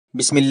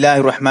بسم اللہ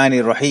الرحمن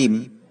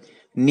الرحیم۔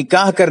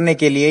 نکاح کرنے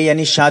کے لیے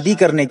یعنی شادی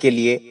کرنے کے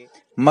لیے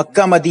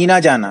مکہ مدینہ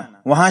جانا،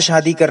 وہاں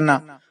شادی کرنا،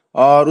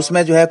 اور اس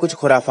میں جو ہے کچھ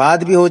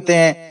خرافات بھی ہوتے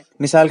ہیں۔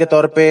 مثال کے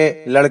طور پہ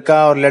لڑکا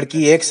اور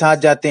لڑکی ایک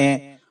ساتھ جاتے ہیں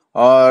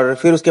اور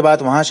پھر اس کے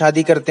بعد وہاں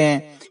شادی کرتے ہیں۔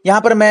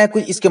 یہاں پر میں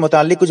اس کے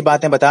متعلق کچھ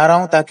باتیں بتا رہا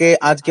ہوں تاکہ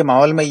آج کے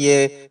ماحول میں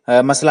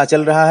یہ مسئلہ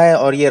چل رہا ہے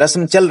اور یہ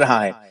رسم چل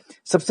رہا ہے۔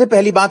 سب سے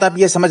پہلی بات آپ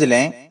یہ سمجھ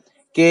لیں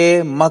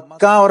کہ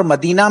مکہ اور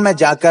مدینہ میں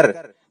جا کر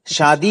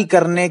شادی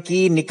کرنے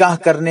کی، نکاح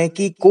کرنے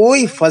کی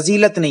کوئی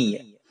فضیلت نہیں ہے۔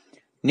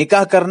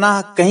 نکاح کرنا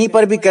کہیں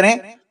پر بھی کریں،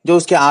 جو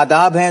اس کے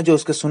آداب ہیں، جو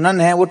اس کے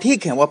سنن ہیں، وہ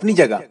ٹھیک ہیں، وہ اپنی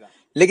جگہ،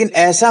 لیکن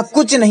ایسا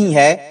کچھ نہیں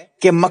ہے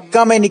کہ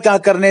مکہ میں نکاح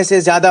کرنے سے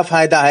زیادہ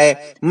فائدہ ہے،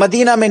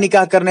 مدینہ میں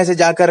نکاح کرنے سے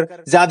جا کر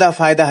زیادہ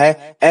فائدہ ہے،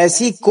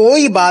 ایسی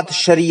کوئی بات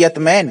شریعت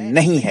میں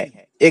نہیں ہے۔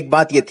 ایک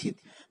بات یہ تھی۔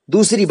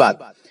 دوسری بات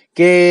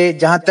کہ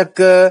جہاں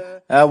تک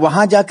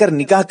وہاں جا کر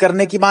نکاح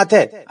کرنے کی بات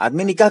ہے،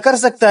 آدمی نکاح کر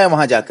سکتا ہے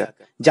وہاں جا کر،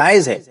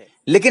 جائز ہے،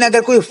 لیکن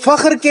اگر کوئی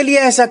فخر کے لیے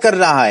ایسا کر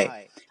رہا ہے،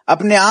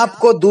 اپنے آپ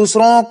کو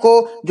دوسروں کو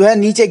جو ہے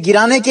نیچے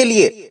گرانے کے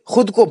لیے،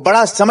 خود کو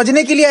بڑا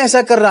سمجھنے کے لیے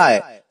ایسا کر رہا ہے،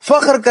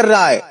 فخر کر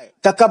رہا ہے،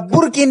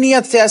 تکبر کی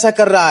نیت سے ایسا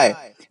کر رہا ہے،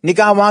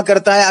 نکاح وہاں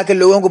کرتا ہے، آ کے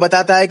لوگوں کو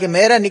بتاتا ہے کہ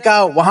میرا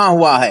نکاح وہاں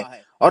ہوا ہے،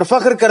 اور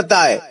فخر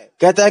کرتا ہے،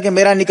 کہتا ہے کہ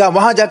میرا نکاح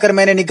وہاں جا کر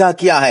میں نے نکاح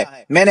کیا ہے،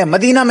 میں نے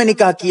مدینہ میں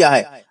نکاح کیا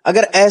ہے۔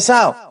 اگر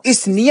ایسا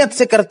اس نیت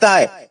سے کرتا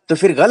ہے تو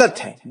پھر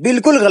غلط ہے،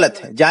 بالکل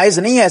غلط ہے، جائز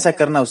نہیں ہے ایسا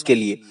کرنا اس کے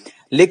لیے۔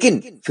 لیکن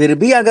پھر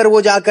بھی اگر وہ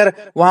جا کر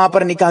وہاں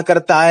پر نکاح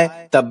کرتا ہے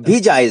تب بھی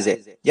جائز ہے۔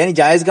 یعنی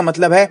جائز کا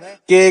مطلب ہے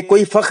کہ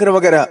کوئی فخر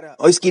وغیرہ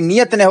اور اس کی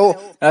نیت نہ ہو،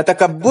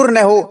 تکبر نہ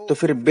ہو، تو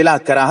پھر بلا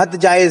کراہت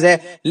جائز ہے،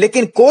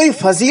 لیکن کوئی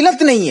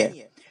فضیلت نہیں ہے،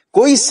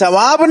 کوئی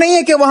ثواب نہیں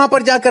ہے کہ وہاں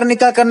پر جا کر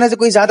نکاح کرنے سے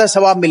کوئی زیادہ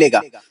ثواب ملے گا،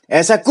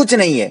 ایسا کچھ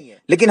نہیں ہے۔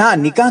 لیکن ہاں،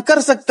 نکاح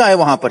کر سکتا ہے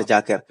وہاں پر جا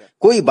کر،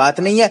 کوئی بات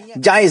نہیں ہے،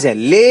 جائز ہے۔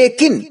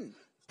 لیکن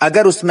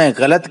اگر اس میں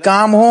غلط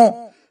کام ہو،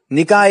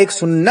 نکاح ایک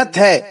سنت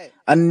ہے،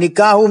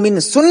 النکاح من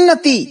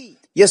سنتی،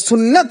 یہ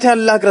سنت ہے،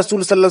 اللہ کے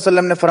رسول صلی اللہ علیہ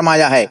وسلم نے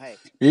فرمایا ہے،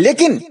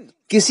 لیکن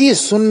کسی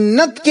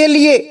سنت کے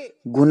لیے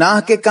گناہ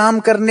کے کام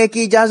کرنے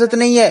کی اجازت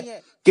نہیں ہے۔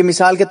 کہ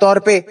مثال کے طور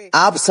پہ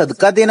آپ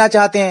صدقہ دینا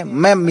چاہتے ہیں،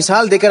 میں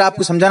مثال دے کر آپ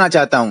کو سمجھانا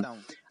چاہتا ہوں،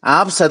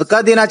 آپ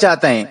صدقہ دینا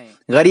چاہتے ہیں،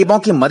 غریبوں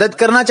کی مدد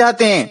کرنا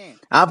چاہتے ہیں،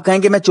 آپ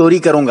کہیں گے میں چوری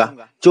کروں گا،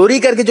 چوری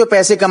کر کے جو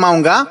پیسے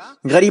کماؤں گا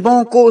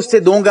غریبوں کو اس سے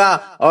دوں گا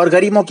اور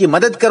غریبوں کی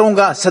مدد کروں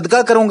گا،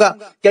 صدقہ کروں گا،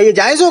 کیا یہ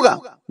جائز ہوگا؟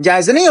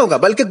 جائز نہیں ہوگا،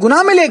 بلکہ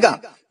گناہ ملے گا۔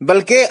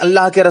 بلکہ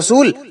اللہ کے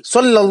رسول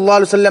صلی اللہ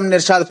علیہ وسلم نے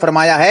ارشاد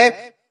فرمایا ہے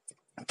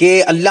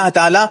کہ اللہ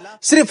تعالیٰ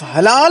صرف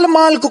حلال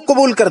مال کو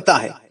قبول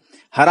کرتا ہے،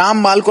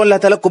 حرام مال کو اللہ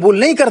تعالیٰ قبول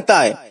نہیں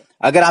کرتا ہے۔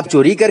 اگر آپ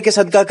چوری کر کے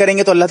صدقہ کریں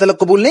گے تو اللہ تعالیٰ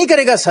قبول نہیں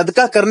کرے گا،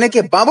 صدقہ کرنے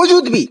کے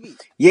باوجود بھی۔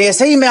 یہ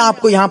ایسے ہی میں آپ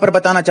کو یہاں پر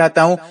بتانا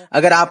چاہتا ہوں،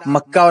 اگر آپ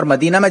مکہ اور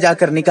مدینہ میں جا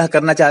کر نکاح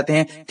کرنا چاہتے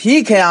ہیں،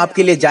 ٹھیک ہے، آپ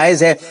کے لیے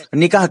جائز ہے،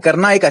 نکاح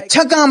کرنا ایک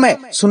اچھا کام ہے،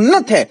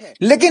 سنت ہے،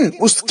 لیکن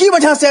اس کی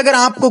وجہ سے اگر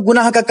آپ کو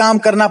گناہ کا کام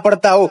کرنا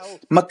پڑتا ہو،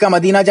 مکہ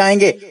مدینہ جائیں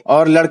گے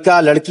اور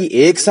لڑکا لڑکی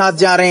ایک ساتھ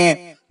جا رہے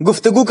ہیں،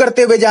 گفتگو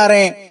کرتے ہوئے جا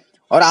رہے ہیں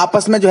اور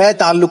آپس میں جو ہے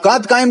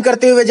تعلقات قائم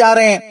کرتے ہوئے جا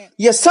رہے ہیں،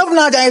 یہ سب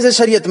ناجائز ہے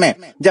شریعت میں۔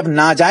 جب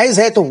ناجائز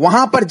ہے تو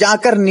وہاں پر جا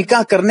کر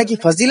نکاح کرنے کی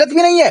فضیلت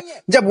بھی نہیں ہے۔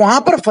 جب وہاں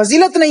پر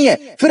فضیلت نہیں ہے،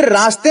 پھر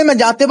راستے میں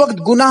جاتے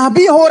وقت گناہ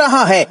بھی ہو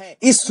رہا ہے،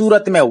 اس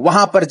صورت میں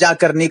وہاں پر جا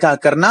کر نکاح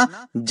کرنا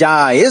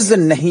جائز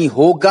نہیں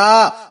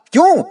ہوگا۔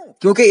 کیوں؟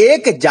 کیونکہ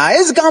ایک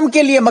جائز کام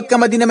کے لیے مکہ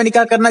مدینہ میں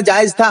نکاح کرنا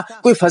جائز تھا،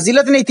 کوئی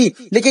فضیلت نہیں تھی،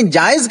 لیکن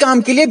جائز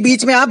کام کے لیے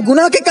بیچ میں آپ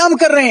گناہ کے کام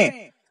کر رہے ہیں،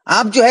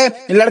 آپ جو ہے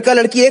لڑکا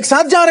لڑکی ایک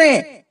ساتھ جا رہے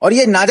ہیں، اور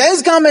یہ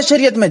ناجائز کام ہے،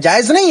 شریعت میں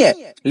جائز نہیں ہے،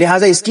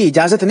 لہٰذا اس کی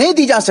اجازت نہیں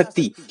دی جا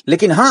سکتی۔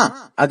 لیکن ہاں،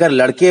 اگر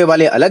لڑکے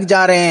والے الگ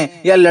جا رہے ہیں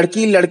یا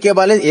لڑکی لڑکے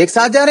والے ایک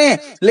ساتھ جا رہے ہیں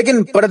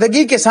لیکن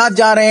پردگی کے ساتھ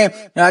جا رہے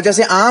ہیں،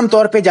 جیسے عام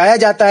طور پہ جایا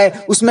جاتا ہے،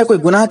 اس میں کوئی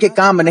گناہ کے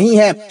کام نہیں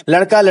ہے،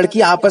 لڑکا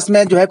لڑکی آپس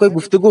میں جو ہے کوئی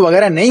گفتگو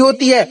وغیرہ نہیں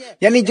ہوتی ہے،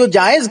 یعنی جو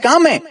جائز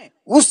کام ہے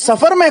اس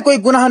سفر میں کوئی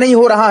گناہ نہیں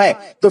ہو رہا ہے،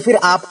 تو پھر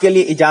آپ کے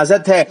لیے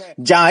اجازت ہے،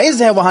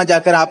 جائز ہے، وہاں جا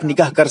کر آپ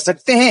نکاح کر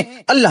سکتے ہیں۔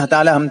 اللہ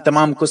تعالی ہم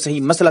تمام کو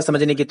صحیح مسئلہ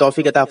سمجھنے کی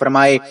توفیق عطا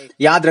فرمائے۔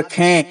 یاد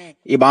رکھیں،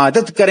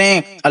 عبادت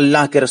کریں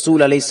اللہ کے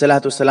رسول علیہ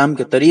الصلوۃ والسلام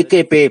کے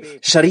طریقے پہ،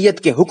 شریعت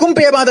کے حکم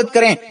پہ عبادت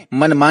کریں۔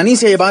 منمانی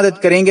سے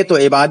عبادت کریں گے تو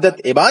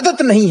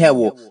عبادت نہیں ہے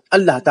وہ۔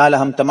 اللہ تعالی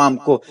ہم تمام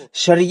کو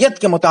شریعت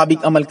کے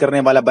مطابق عمل کرنے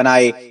والا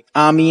بنائے،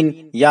 آمین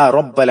یا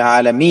رب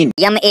العالمین۔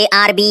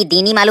 MARB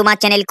دینی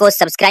معلومات چینل کو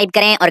سبسکرائب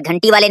کریں اور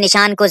گھنٹی والے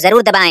نشان کو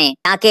ضرور دبائیں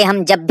تاکہ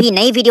ہم جب بھی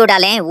نئی ویڈیو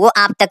ڈالیں وہ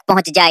آپ تک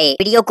پہنچ جائے۔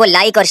 ویڈیو کو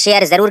لائک اور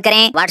شیئر ضرور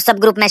کریں۔ واٹس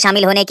ایپ گروپ میں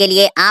شامل ہونے کے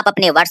لیے آپ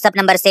اپنے واٹس ایپ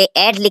نمبر سے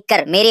ایڈ لکھ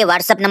کر میرے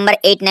واٹس ایپ نمبر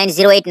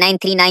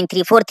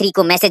 8908939343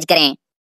 کو میسج کریں۔